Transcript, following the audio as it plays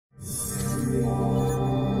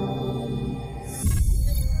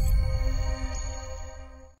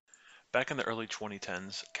Back in the early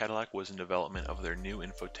 2010s, Cadillac was in development of their new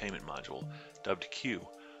infotainment module, dubbed CUE,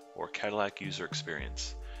 or Cadillac User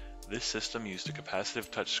Experience. This system used a capacitive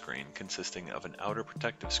touchscreen consisting of an outer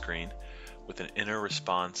protective screen with an inner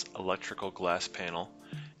response electrical glass panel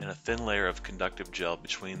and a thin layer of conductive gel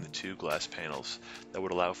between the two glass panels that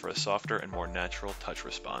would allow for a softer and more natural touch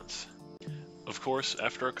response. Of course,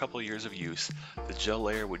 after a couple years of use, the gel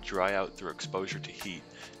layer would dry out through exposure to heat,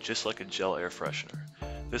 just like a gel air freshener.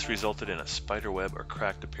 This resulted in a spiderweb or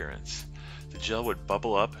cracked appearance. The gel would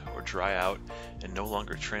bubble up or dry out and no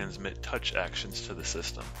longer transmit touch actions to the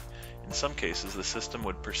system. In some cases, the system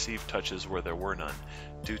would perceive touches where there were none,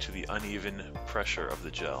 due to the uneven pressure of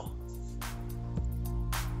the gel.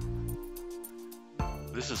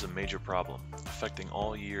 This is a major problem, affecting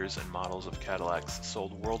all years and models of Cadillacs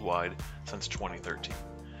sold worldwide since 2013.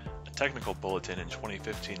 A technical bulletin in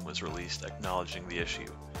 2015 was released acknowledging the issue.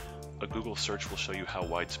 A Google search will show you how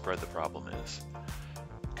widespread the problem is.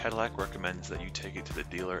 Cadillac recommends that you take it to the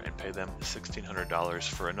dealer and pay them $1,600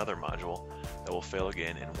 for another module that will fail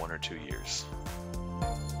again in 1 or 2 years.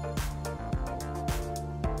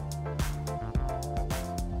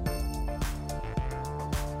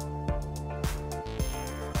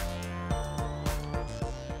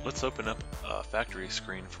 Let's open up a factory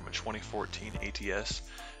screen from a 2014 ATS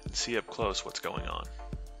and see up close what's going on.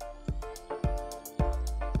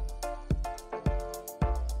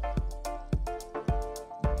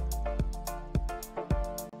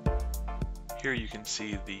 Here you can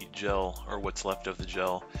see the gel, or what's left of the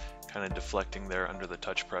gel, kind of deflecting there under the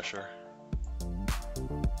touch pressure.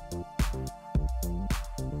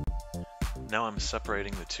 Now I'm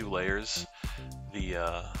separating the two layers, the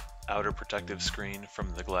outer protective screen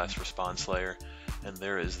from the glass response layer, and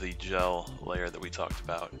there is the gel layer that we talked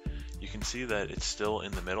about. You can see that it's still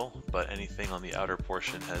in the middle, but anything on the outer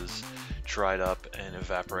portion has dried up and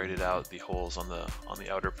evaporated out the holes on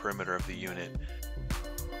the outer perimeter of the unit.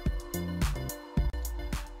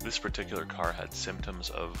 This particular car had symptoms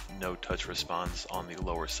of no touch response on the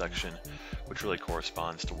lower section, which really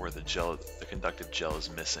corresponds to where the conductive gel is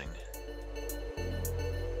missing.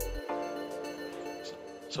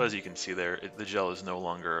 So as you can see there, the gel is no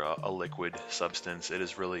longer a liquid substance. It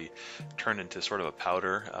is really turned into sort of a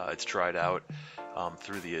powder. It's dried out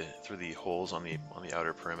through the holes on the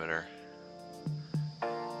outer perimeter.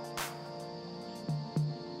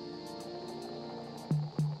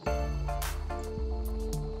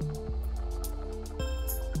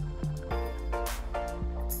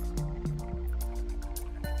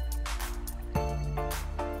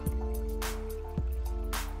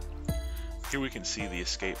 Here we can see the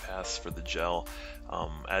escape paths for the gel.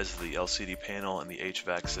 As the LCD panel and the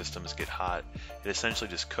HVAC systems get hot, it essentially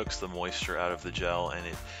just cooks the moisture out of the gel, and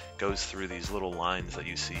it goes through these little lines that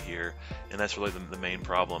you see here. And that's really the main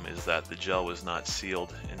problem, is that the gel was not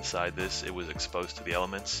sealed inside this. It was exposed to the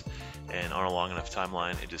elements, and on a long enough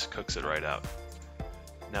timeline, it just cooks it right out.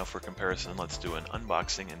 Now for comparison, let's do an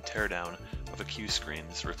unboxing and teardown of a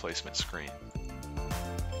CUESCREENS replacement screen.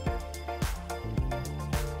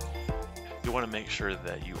 You want to make sure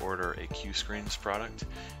that you order a CUESCREENS product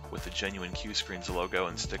with the genuine CUESCREENS logo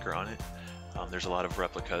and sticker on it. There's a lot of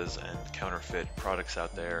replicas and counterfeit products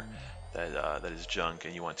out there that is junk,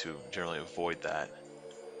 and you want to generally avoid that.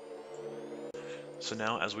 So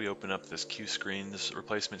now as we open up this CUESCREENS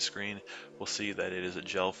replacement screen, we'll see that it is a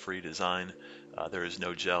gel-free design. There is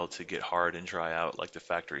no gel to get hard and dry out like the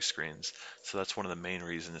factory screens. So that's one of the main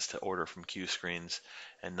reasons to order from CUESCREENS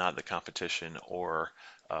and not the competition or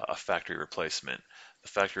a factory replacement. The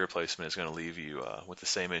factory replacement is going to leave you with the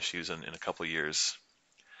same issues in a couple years.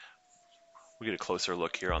 We get a closer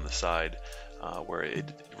look here on the side where it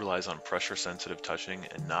relies on pressure sensitive touching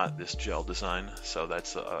and not this gel design, so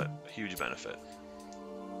that's a huge benefit.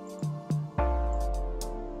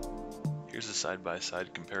 Here's a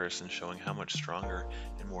side-by-side comparison showing how much stronger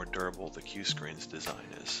and more durable the CUESCREENS design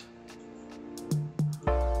is.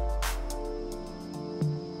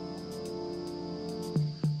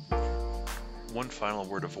 One final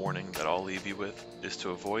word of warning that I'll leave you with is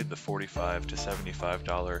to avoid the $45 to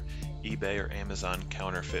 $75 eBay or Amazon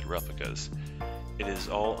counterfeit replicas. It is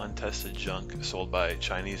all untested junk sold by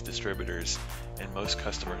Chinese distributors, and most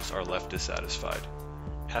customers are left dissatisfied.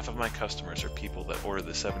 Half of my customers are people that order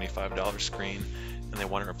the $75 screen and they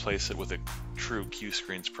want to replace it with a true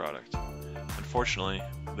CUESCREENS product. Unfortunately,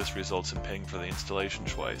 this results in paying for the installation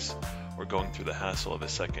twice or going through the hassle of a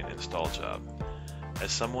second install job.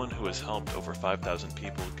 As someone who has helped over 5,000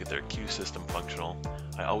 people get their CUE system functional,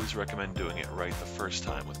 I always recommend doing it right the first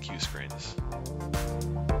time with CUESCREENS.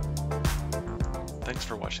 Thanks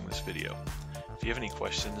for watching this video. If you have any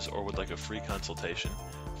questions or would like a free consultation,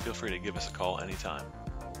 feel free to give us a call anytime.